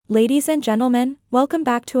Ladies and gentlemen, welcome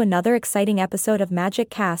back to another exciting episode of Magic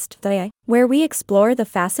Cast, where we explore the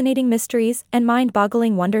fascinating mysteries and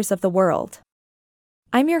mind-boggling wonders of the world.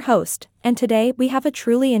 I'm your host, and today we have a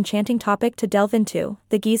truly enchanting topic to delve into: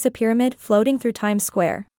 the Giza Pyramid floating through Times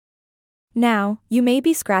Square. Now, you may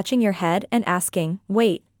be scratching your head and asking,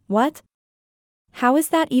 wait, what? How is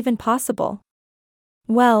that even possible?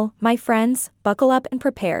 Well, my friends, buckle up and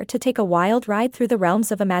prepare to take a wild ride through the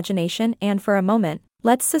realms of imagination, and for a moment,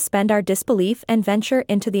 let's suspend our disbelief and venture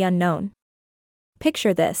into the unknown.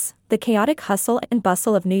 Picture this: the chaotic hustle and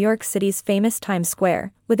bustle of New York City's famous Times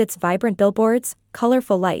Square, with its vibrant billboards,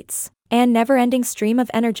 colorful lights, and never-ending stream of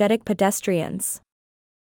energetic pedestrians.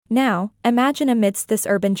 Now, imagine amidst this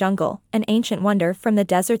urban jungle, an ancient wonder from the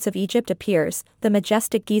deserts of Egypt appears, the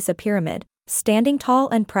majestic Giza Pyramid, standing tall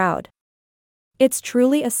and proud. It's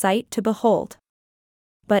truly a sight to behold.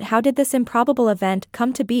 But how did this improbable event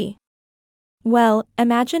come to be? Well,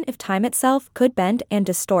 imagine if time itself could bend and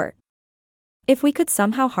distort. If we could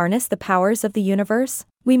somehow harness the powers of the universe,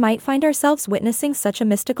 we might find ourselves witnessing such a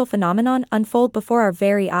mystical phenomenon unfold before our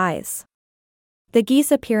very eyes. The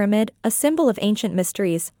Giza Pyramid, a symbol of ancient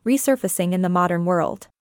mysteries, resurfacing in the modern world.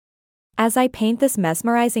 As I paint this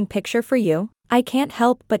mesmerizing picture for you, I can't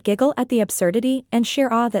help but giggle at the absurdity and sheer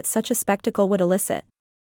awe that such a spectacle would elicit.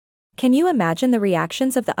 Can you imagine the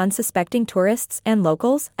reactions of the unsuspecting tourists and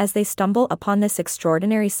locals as they stumble upon this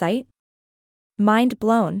extraordinary sight? Mind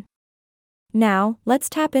blown. Now, let's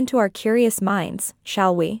tap into our curious minds,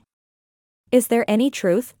 shall we? Is there any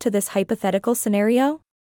truth to this hypothetical scenario?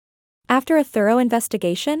 After a thorough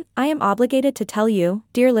investigation, I am obligated to tell you,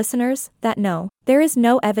 dear listeners, that no, there is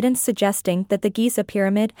no evidence suggesting that the Giza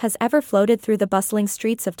Pyramid has ever floated through the bustling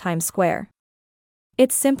streets of Times Square.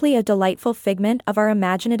 It's simply a delightful figment of our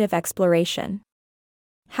imaginative exploration.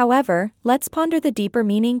 However, let's ponder the deeper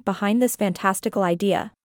meaning behind this fantastical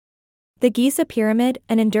idea. The Giza Pyramid,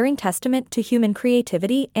 an enduring testament to human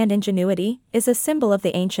creativity and ingenuity, is a symbol of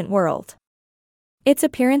the ancient world. Its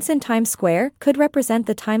appearance in Times Square could represent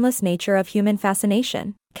the timeless nature of human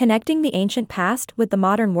fascination, connecting the ancient past with the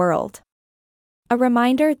modern world. A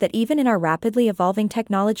reminder that even in our rapidly evolving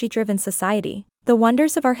technology-driven society, the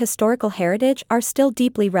wonders of our historical heritage are still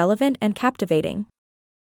deeply relevant and captivating.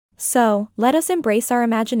 So, let us embrace our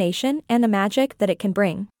imagination and the magic that it can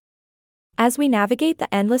bring. As we navigate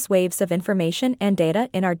the endless waves of information and data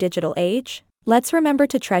in our digital age, let's remember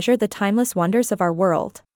to treasure the timeless wonders of our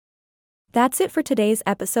world. That's it for today's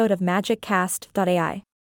episode of Magic Cast.ai.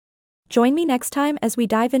 Join me next time as we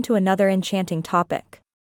dive into another enchanting topic.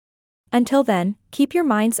 Until then, keep your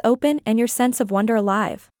minds open and your sense of wonder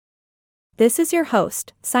alive. This is your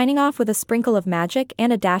host, signing off with a sprinkle of magic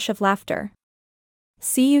and a dash of laughter.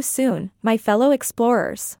 See you soon, my fellow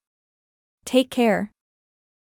explorers. Take care.